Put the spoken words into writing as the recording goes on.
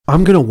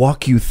I'm going to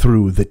walk you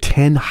through the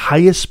 10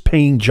 highest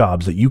paying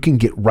jobs that you can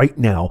get right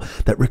now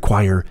that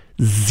require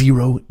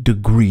 0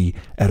 degree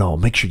at all.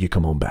 Make sure you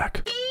come on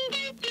back.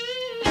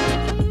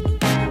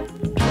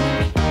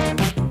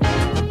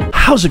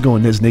 How's it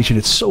going, Nez Nation?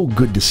 It's so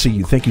good to see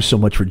you. Thank you so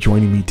much for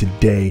joining me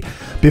today.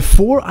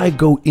 Before I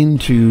go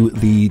into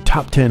the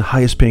top 10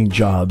 highest paying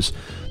jobs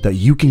that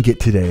you can get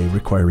today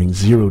requiring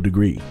 0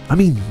 degree. I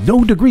mean,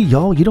 no degree,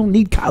 y'all. You don't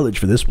need college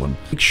for this one.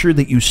 Make sure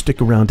that you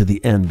stick around to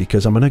the end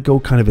because I'm going to go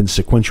kind of in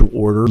sequential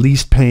order,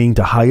 least paying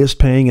to highest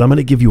paying. And I'm going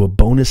to give you a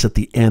bonus at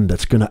the end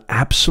that's going to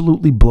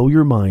absolutely blow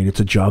your mind. It's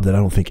a job that I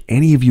don't think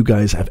any of you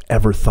guys have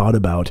ever thought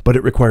about, but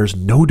it requires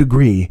no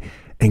degree.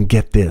 And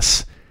get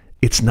this.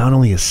 It's not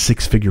only a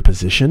 6-figure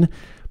position,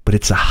 but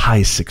it's a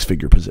high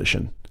 6-figure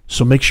position.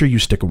 So make sure you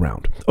stick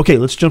around. Okay,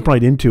 let's jump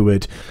right into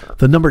it.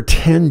 The number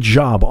 10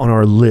 job on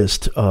our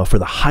list for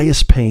the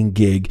highest paying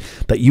gig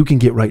that you can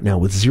get right now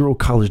with 0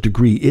 college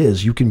degree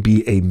is you can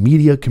be a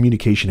media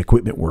communication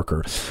equipment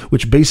worker,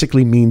 which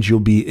basically means you'll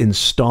be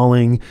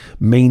installing,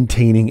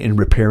 maintaining, and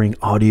repairing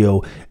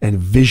audio and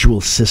visual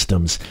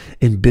systems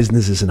in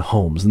businesses and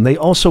homes. And they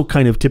also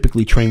kind of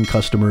typically train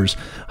customers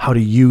how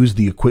to use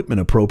the equipment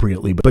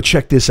appropriately. But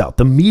check this out.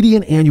 The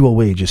median annual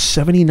wage is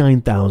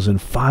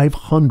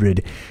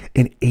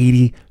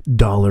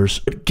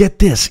 $79,580. But get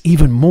this,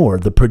 even more,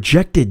 the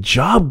projected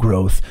job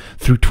growth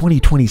through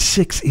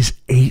 2026 is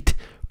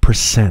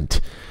 8%.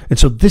 And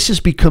so this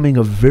is becoming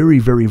a very,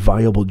 very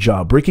viable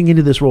job. Breaking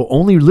into this role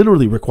only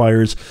literally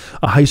requires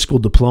a high school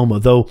diploma,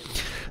 though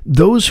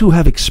those who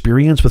have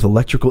experience with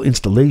electrical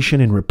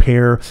installation and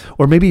repair,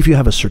 or maybe if you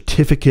have a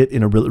certificate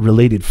in a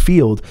related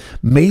field,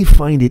 may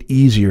find it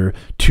easier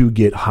to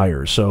get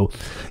hired. So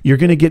you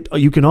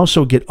can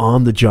also get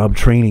on-the-job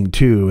training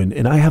too.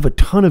 And I have a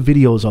ton of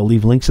videos, I'll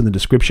leave links in the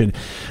description,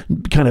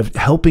 kind of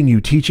helping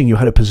you, teaching you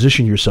how to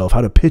position yourself,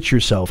 how to pitch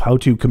yourself, how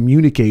to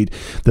communicate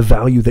the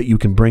value that you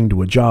can bring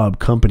to a job,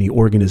 company,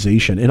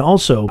 organization. And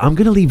also, I'm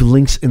going to leave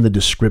links in the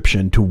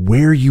description to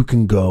where you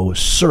can go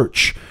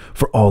search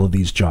for all of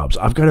these jobs.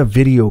 I've got a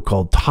video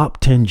called Top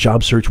 10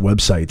 Job Search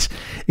Websites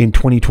in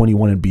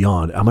 2021 and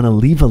Beyond. I'm going to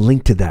leave a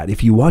link to that.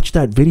 If you watch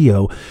that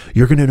video,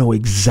 you're going to know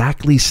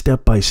exactly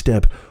step by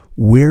step,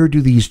 where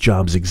do these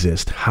jobs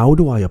exist? How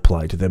do I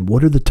apply to them?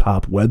 What are the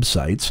top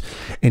websites?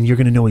 And you're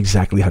going to know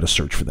exactly how to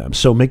search for them.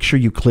 So make sure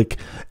you click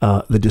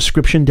the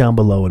description down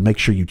below and make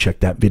sure you check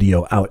that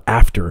video out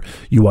after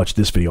you watch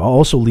this video. I'll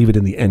also leave it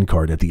in the end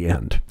card at the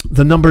end.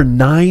 The number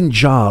 9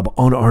 job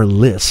on our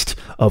list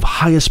of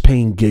highest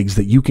paying gigs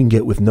that you can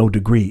get with no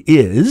degree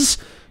is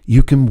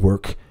you can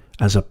work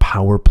as a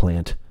power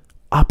plant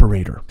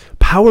operator.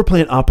 Power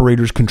plant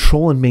operators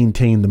control and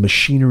maintain the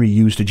machinery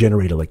used to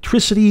generate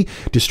electricity,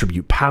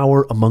 distribute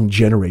power among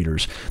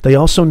generators. They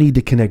also need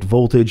to connect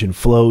voltage and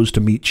flows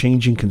to meet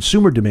changing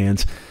consumer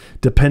demands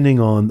depending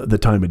on the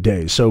time of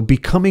day. So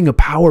becoming a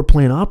power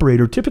plant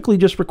operator typically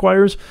just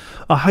requires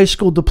a high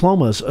school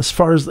diploma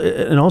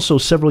and also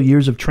several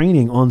years of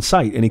training on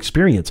site and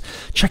experience.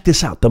 Check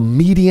this out. The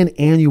median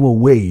annual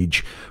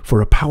wage for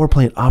a power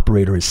plant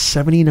operator is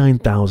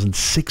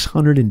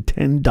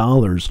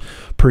 $79,610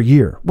 per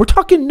year. We're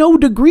talking no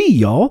degree,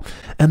 y'all.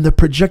 And the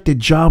projected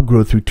job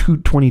growth through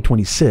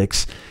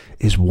 2026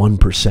 is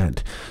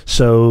 1%.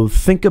 So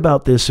think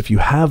about this. If you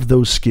have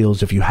those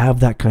skills, if you have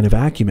that kind of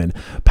acumen,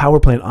 power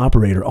plant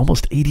operator,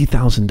 almost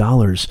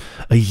 $80,000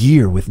 a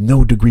year with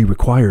no degree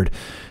required.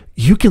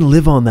 You can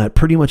live on that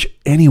pretty much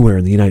anywhere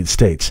in the United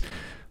States.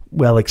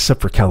 Well,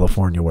 except for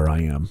California where I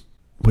am,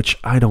 which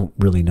I don't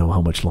really know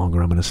how much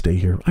longer I'm going to stay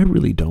here. I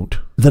really don't.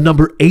 The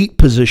number 8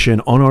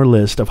 position on our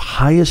list of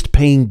highest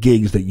paying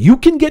gigs that you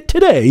can get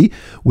today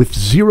with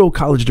 0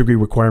 college degree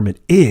requirement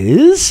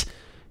is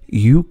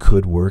you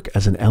could work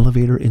as an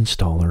elevator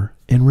installer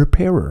and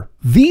repairer.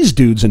 These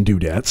dudes and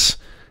dudettes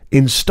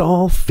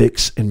install,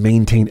 fix, and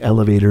maintain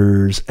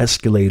elevators,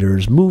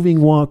 escalators, moving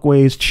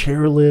walkways,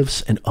 chair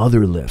lifts, and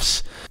other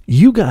lifts.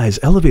 You guys,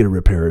 elevator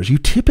repairers, you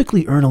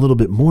typically earn a little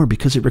bit more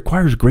because it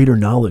requires greater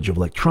knowledge of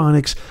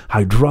electronics,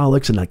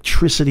 hydraulics, and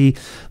electricity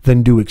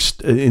than do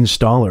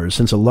installers,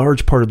 since a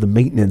large part of the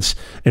maintenance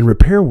and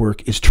repair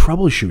work is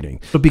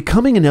troubleshooting. So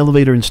becoming an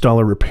elevator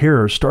installer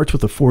repairer starts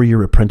with a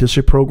 4-year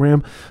apprenticeship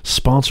program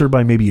sponsored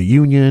by maybe a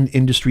union,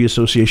 industry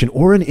association,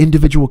 or an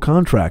individual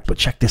contract. But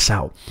check this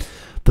out.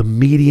 The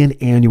median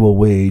annual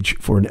wage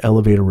for an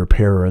elevator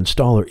repairer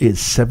installer is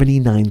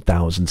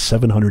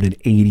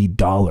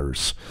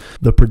 $79,780.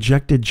 The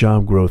projected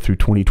job growth through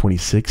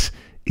 2026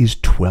 is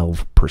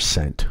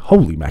 12%.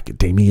 Holy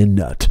macadamia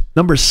nut.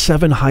 Number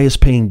 7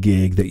 highest paying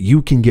gig that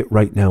you can get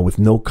right now with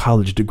no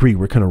college degree.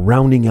 We're kind of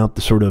rounding out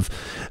the sort of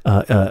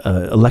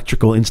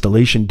electrical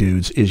installation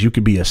dudes is you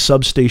could be a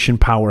substation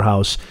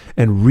powerhouse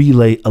and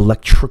relay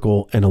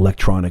electrical and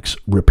electronics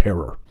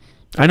repairer.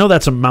 I know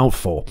that's a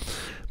mouthful,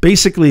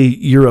 Basically,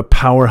 you're a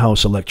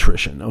powerhouse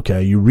electrician,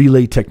 okay? You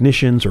relay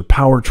technicians or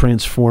power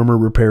transformer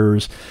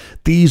repairers.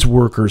 These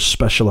workers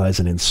specialize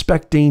in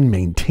inspecting,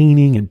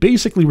 maintaining, and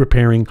basically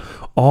repairing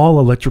all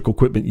electrical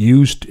equipment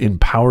used in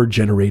power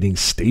generating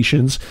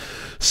stations,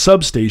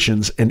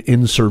 substations, and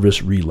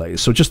in-service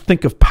relays. So just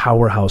think of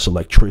powerhouse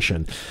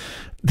electrician.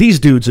 These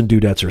dudes and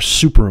dudettes are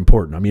super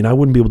important. I mean, I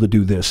wouldn't be able to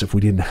do this if we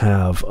didn't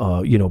have,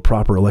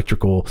 proper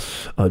electrical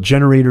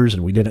generators,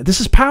 and we didn't. This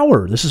is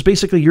power. This is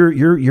basically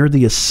you're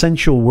the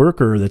essential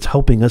worker that's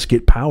helping us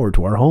get power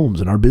to our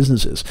homes and our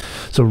businesses.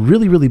 So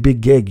really, really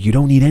big gig. You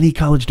don't need any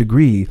college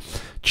degree.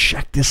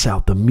 Check this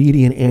out. The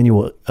median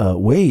annual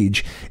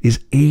wage is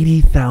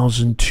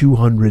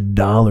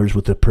 $80,200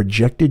 with a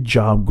projected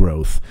job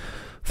growth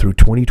through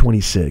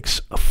 2026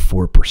 of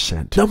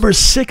 4%. Number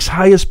 6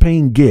 highest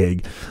paying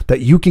gig that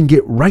you can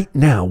get right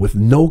now with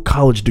no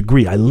college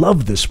degree. I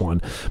love this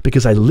one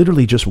because I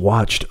literally just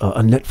watched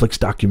a Netflix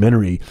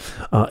documentary,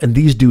 and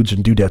these dudes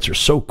and dudettes are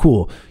so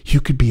cool.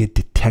 You could be a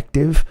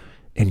detective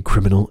and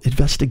criminal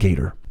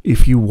investigator.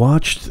 If you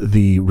watched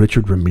the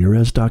Richard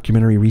Ramirez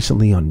documentary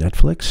recently on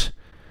Netflix,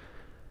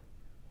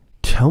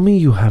 tell me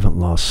you haven't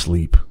lost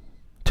sleep.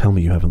 Tell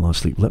me you haven't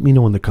lost sleep. Let me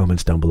know in the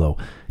comments down below.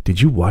 Did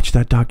you watch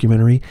that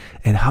documentary?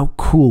 And how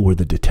cool were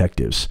the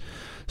detectives?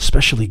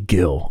 Especially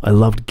Gil. I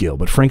loved Gil,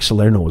 but Frank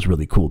Salerno was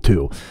really cool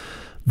too.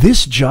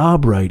 This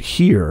job right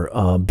here,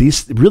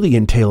 this really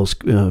entails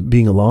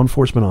being a law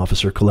enforcement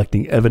officer,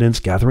 collecting evidence,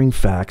 gathering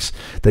facts.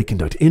 They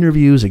conduct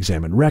interviews,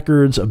 examine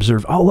records,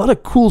 observe a lot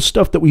of cool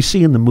stuff that we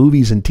see in the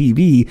movies and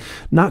TV.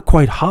 Not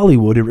quite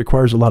Hollywood. It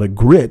requires a lot of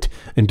grit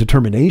and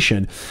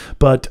determination.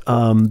 But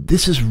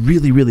this is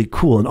really, really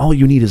cool. And all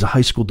you need is a high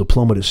school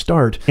diploma to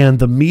start. And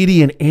the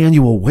median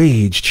annual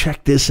wage,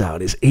 check this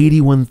out, is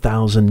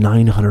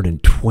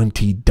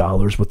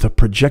 $81,920 with a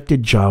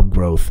projected job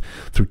growth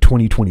through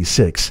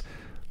 2026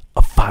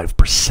 of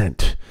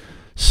 5%.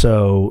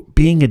 So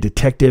being a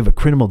detective, a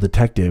criminal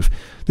detective,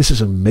 this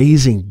is an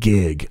amazing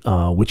gig,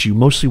 which you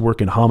mostly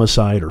work in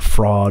homicide or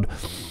fraud,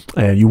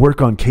 and you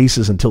work on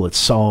cases until it's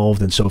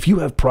solved. And so if you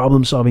have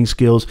problem solving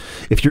skills,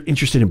 if you're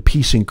interested in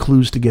piecing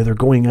clues together,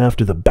 going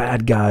after the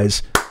bad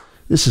guys,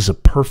 this is a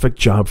perfect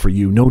job for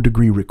you. No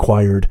degree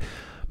required.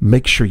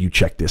 Make sure you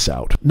check this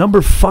out.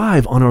 Number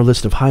 5 on our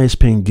list of highest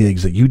paying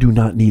gigs that you do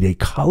not need a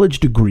college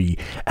degree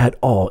at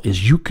all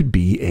is you could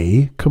be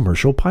a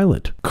commercial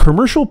pilot.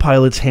 Commercial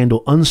pilots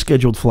handle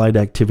unscheduled flight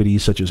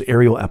activities such as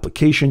aerial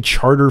application,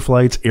 charter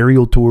flights,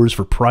 aerial tours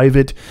for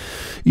private,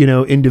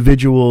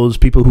 individuals,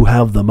 people who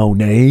have the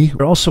money.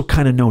 They're also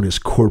kind of known as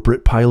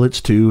corporate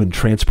pilots too, and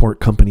transport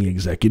company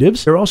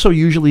executives. They're also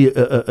usually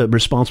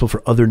responsible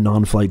for other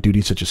non-flight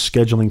duties such as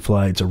scheduling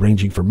flights,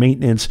 arranging for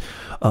maintenance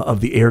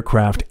of the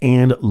aircraft,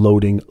 and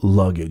loading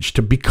luggage.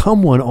 To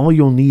become one, all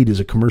you'll need is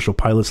a commercial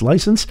pilot's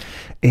license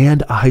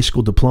and a high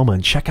school diploma.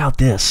 And check out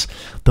this.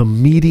 The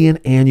median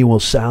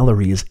annual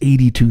salary is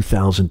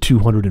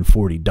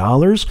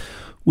 $82,240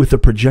 with a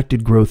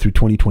projected growth through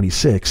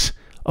 2026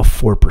 of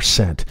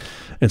 4%.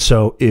 And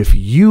so if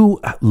you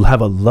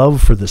have a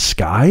love for the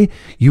sky,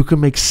 you can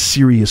make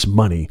serious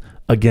money.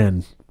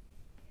 Again,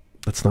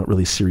 that's not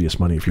really serious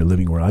money if you're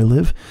living where I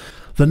live.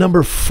 The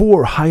number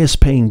 4 highest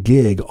paying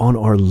gig on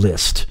our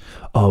list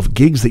of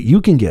gigs that you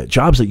can get,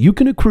 jobs that you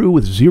can accrue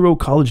with 0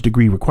 college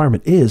degree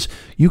requirement, is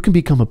you can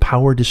become a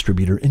power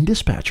distributor and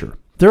dispatcher.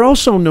 They're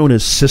also known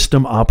as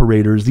system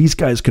operators. These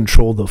guys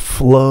control the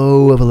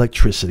flow of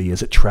electricity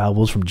as it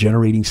travels from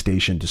generating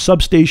station to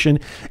substation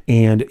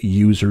and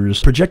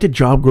users. Projected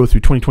job growth through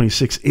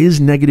 2026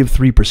 is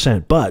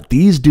 -3%, but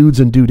these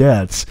dudes and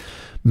dudettes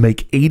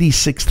make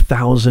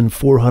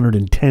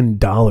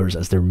 $86,410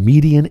 as their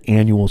median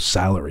annual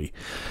salary.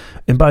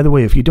 And by the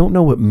way, if you don't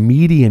know what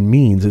median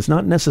means, it's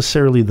not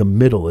necessarily the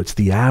middle, it's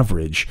the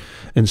average.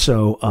 And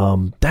so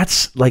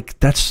that's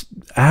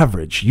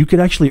average. You could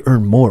actually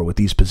earn more with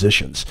these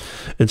positions.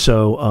 And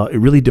so it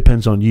really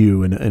depends on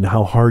you and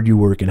how hard you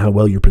work and how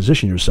well you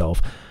position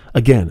yourself.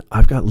 Again,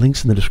 I've got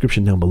links in the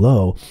description down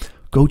below.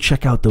 Go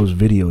check out those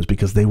videos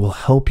because they will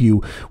help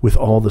you with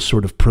all the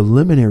sort of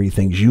preliminary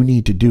things you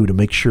need to do to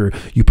make sure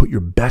you put your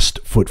best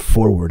foot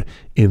forward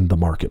in the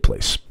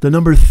marketplace. The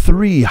number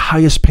 3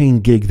 highest paying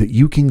gig that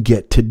you can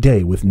get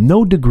today with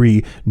no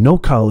degree, no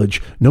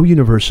college, no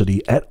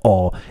university at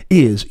all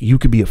is you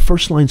could be a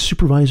first-line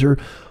supervisor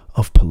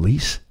of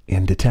police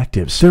and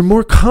detectives. They're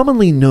more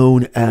commonly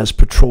known as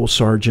patrol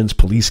sergeants,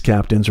 police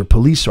captains, or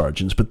police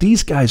sergeants, but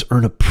these guys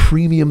earn a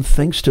premium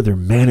thanks to their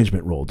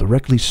management role,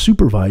 directly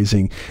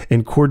supervising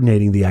and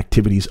coordinating the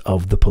activities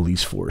of the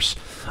police force.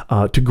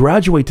 To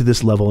graduate to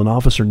this level, an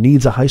officer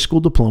needs a high school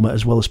diploma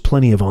as well as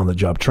plenty of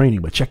on-the-job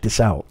training. But check this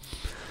out.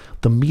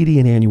 The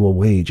median annual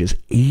wage is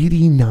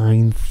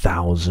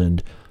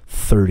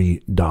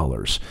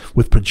 $89,030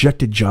 with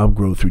projected job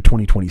growth through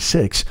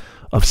 2026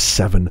 of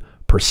 7%.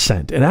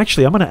 And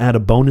actually, I'm going to add a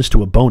bonus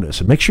to a bonus.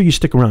 And make sure you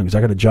stick around because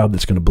I got a job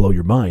that's going to blow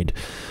your mind.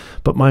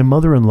 But my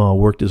mother-in-law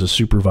worked as a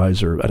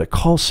supervisor at a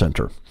call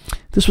center.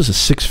 This was a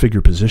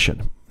six-figure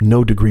position,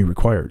 no degree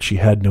required. She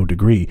had no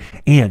degree,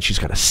 and she's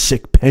got a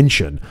sick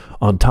pension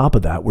on top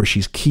of that, where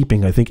she's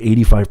keeping, I think,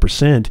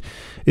 85%,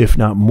 if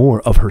not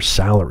more, of her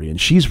salary. And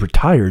she's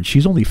retired.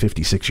 She's only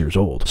 56 years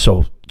old.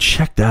 So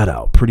check that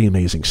out. Pretty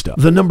amazing stuff.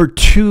 The number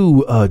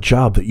two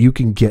job that you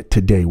can get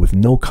today with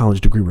no college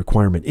degree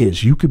requirement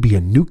is you could be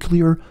a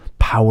nuclear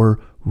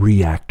power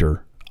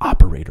reactor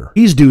operator.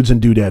 These dudes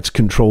and dudettes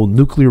control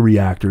nuclear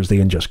reactors. They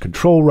ingest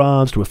control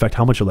rods to affect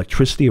how much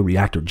electricity a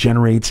reactor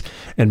generates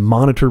and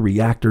monitor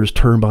reactors,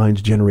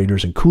 turbines,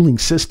 generators, and cooling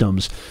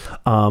systems.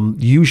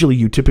 Usually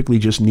you typically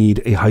just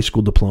need a high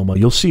school diploma.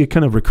 You'll see a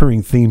kind of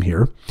recurring theme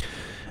here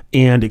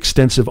and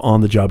extensive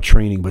on-the-job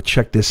training, but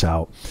check this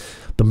out.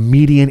 The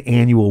median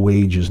annual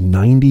wage is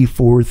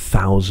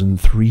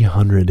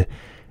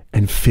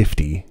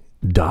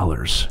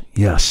 $94,350.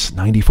 Yes,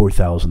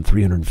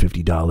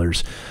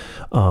 $94,350.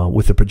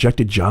 With a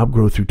projected job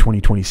growth through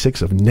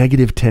 2026 of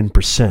negative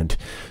 10%.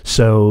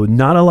 So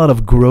not a lot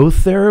of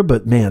growth there,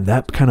 but man,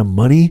 that kind of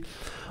money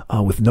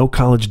with no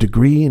college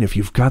degree, and if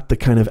you've got the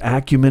kind of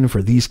acumen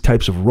for these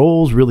types of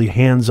roles, really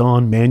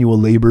hands-on manual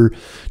labor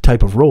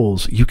type of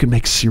roles, you can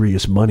make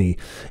serious money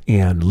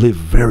and live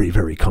very,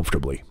 very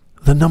comfortably.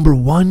 The number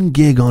one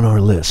gig on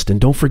our list,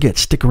 and don't forget,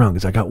 stick around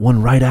because I got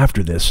one right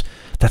after this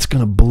that's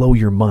going to blow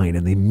your mind,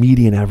 and the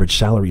median average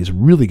salary is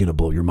really going to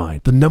blow your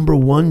mind. The number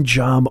one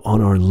job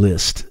on our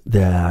list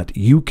that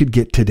you could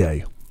get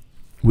today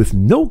with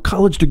no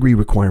college degree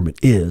requirement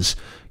is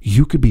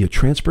you could be a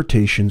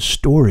transportation,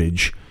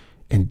 storage,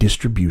 and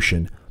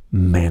distribution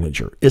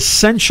manager.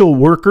 Essential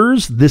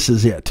workers, this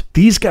is it.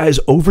 These guys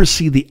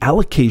oversee the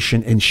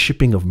allocation and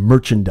shipping of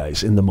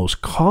merchandise in the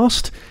most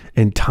cost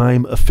and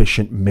time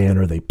efficient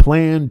manner. They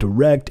plan,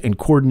 direct, and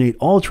coordinate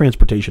all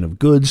transportation of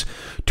goods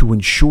to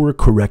ensure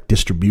correct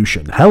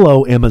distribution.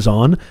 Hello,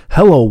 Amazon.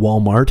 Hello,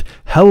 Walmart.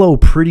 Hello,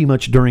 pretty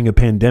much during a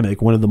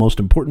pandemic, one of the most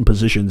important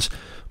positions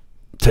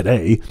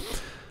today.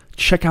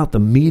 Check out the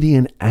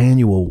median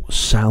annual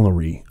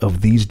salary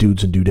of these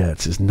dudes and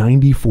dudettes is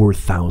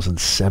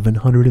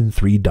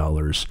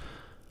 $94,703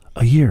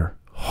 a year.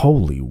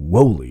 Holy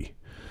woly.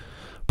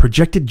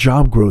 Projected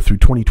job growth through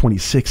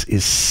 2026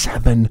 is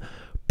 7%.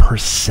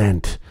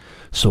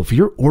 So if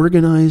you're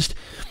organized,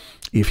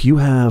 if you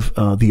have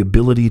the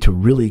ability to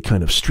really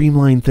kind of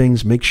streamline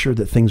things, make sure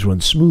that things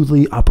run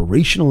smoothly,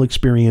 operational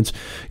experience,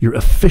 you're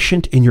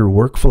efficient in your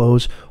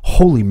workflows,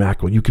 holy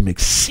mackerel, you can make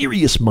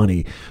serious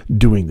money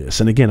doing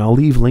this. And again, I'll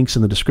leave links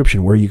in the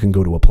description where you can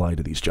go to apply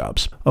to these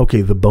jobs.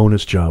 Okay, the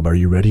bonus job. Are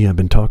you ready? I've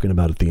been talking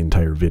about it the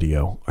entire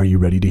video. Are you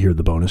ready to hear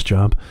the bonus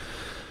job?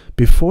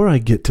 Before I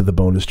get to the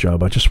bonus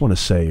job, I just want to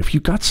say, if you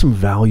got some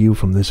value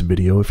from this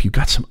video, if you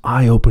got some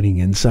eye-opening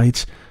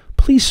insights,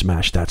 please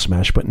smash that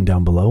smash button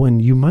down below,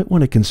 and you might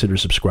want to consider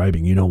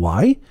subscribing. You know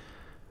why?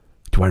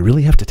 Do I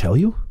really have to tell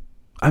you?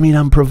 I mean,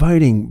 I'm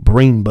providing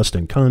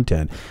brain-busting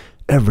content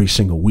every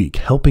single week,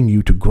 helping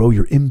you to grow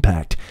your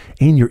impact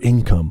and your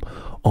income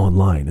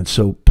online. And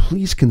so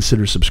please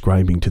consider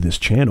subscribing to this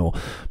channel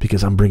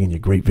because I'm bringing you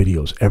great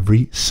videos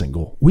every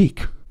single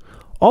week.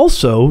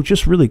 Also,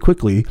 just really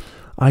quickly,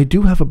 I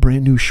do have a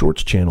brand new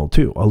shorts channel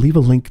too. I'll leave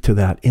a link to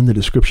that in the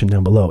description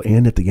down below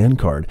and at the end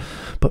card.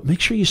 But make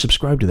sure you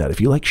subscribe to that.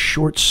 If you like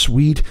short,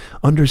 sweet,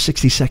 under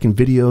 60-second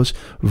videos,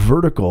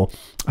 vertical,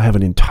 I have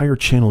an entire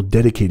channel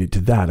dedicated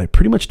to that. I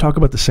pretty much talk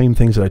about the same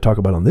things that I talk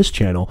about on this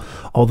channel,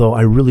 although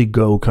I really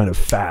go kind of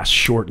fast,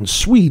 short, and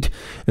sweet.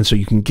 And so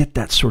you can get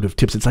that sort of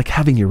tips. It's like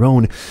having your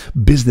own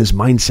business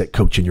mindset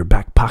coach in your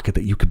back pocket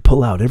that you could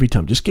pull out every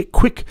time. Just get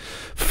quick,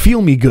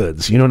 feel-me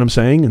goods. You know what I'm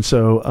saying? And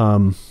so,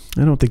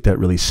 I don't think that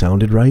really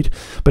sounded right.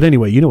 But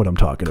anyway, you know what I'm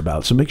talking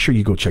about. So make sure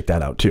you go check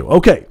that out too.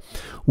 Okay,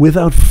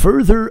 without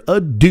further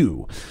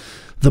ado,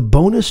 the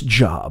bonus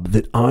job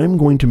that I'm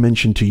going to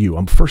mention to you,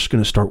 I'm first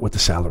going to start with the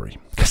salary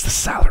because the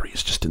salary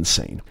is just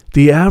insane.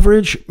 The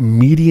average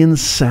median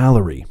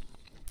salary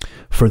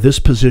for this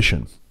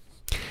position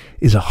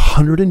is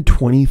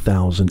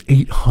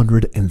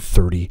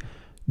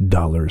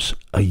 $120,830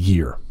 a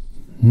year.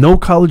 No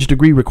college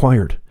degree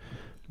required.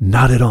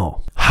 Not at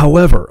all.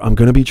 However, I'm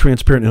going to be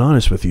transparent and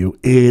honest with you.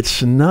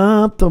 It's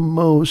not the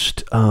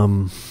most,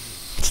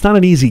 it's not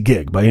an easy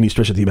gig by any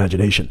stretch of the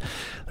imagination.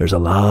 There's a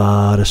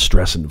lot of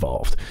stress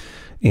involved.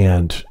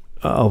 And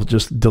I'll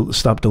just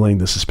stop delaying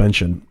the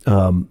suspension.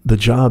 The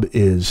job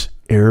is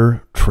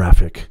air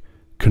traffic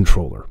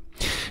controller.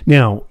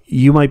 Now,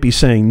 you might be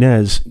saying,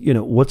 Nez, you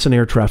know, what's an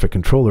air traffic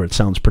controller? It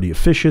sounds pretty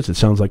efficient. It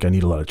sounds like I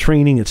need a lot of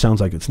training. It sounds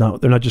like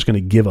they're not just going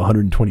to give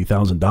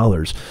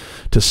 $120,000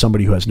 to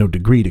somebody who has no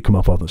degree to come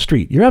up off the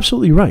street. You're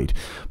absolutely right.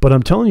 But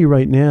I'm telling you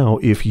right now,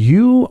 if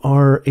you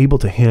are able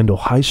to handle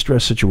high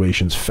stress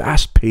situations,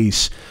 fast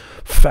pace,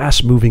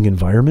 fast moving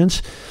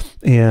environments,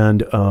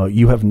 and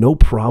you have no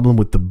problem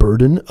with the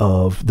burden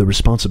of the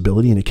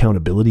responsibility and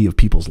accountability of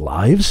people's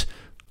lives,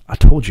 I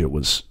told you it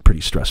was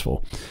pretty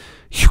stressful.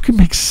 you can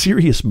make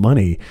serious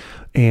money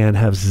and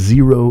have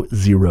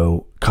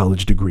zero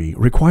college degree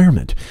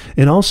requirement.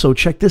 And also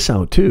check this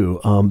out too.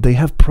 They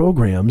have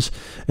programs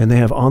and they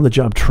have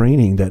on-the-job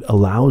training that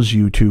allows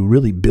you to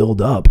really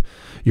build up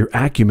your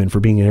acumen for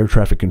being an air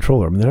traffic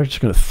controller. I mean, they're not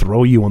just going to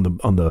throw you on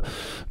the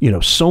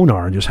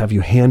sonar and just have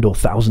you handle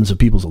thousands of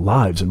people's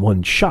lives in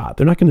one shot.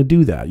 They're not going to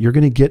do that. You're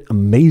going to get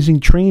amazing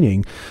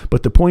training.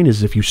 But the point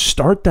is, if you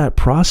start that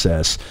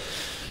process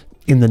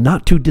in the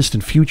not too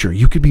distant future,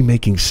 you could be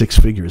making six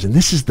figures. And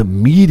this is the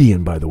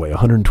median, by the way,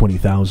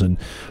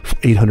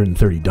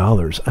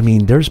 $120,830. I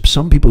mean, there's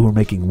some people who are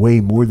making way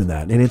more than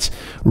that. And it's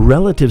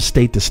relative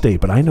state to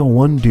state. But I know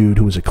one dude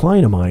who was a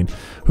client of mine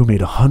who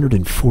made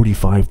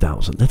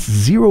 $145,000. That's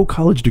zero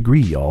college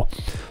degree, y'all.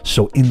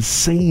 So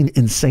insane.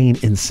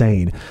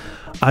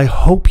 I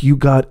hope you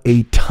got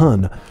a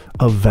ton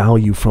of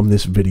value from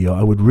this video.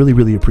 I would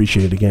really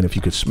appreciate it, again, if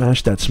you could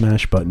smash that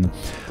smash button.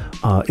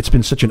 It's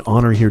been such an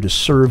honor here to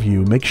serve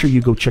you. Make sure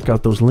you go check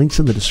out those links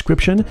in the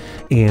description,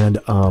 and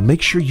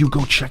make sure you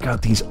go check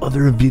out these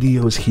other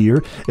videos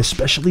here,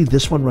 especially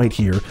this one right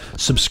here.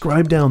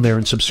 Subscribe down there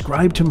and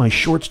subscribe to my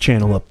shorts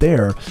channel up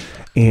there,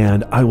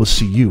 and I will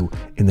see you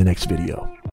in the next video.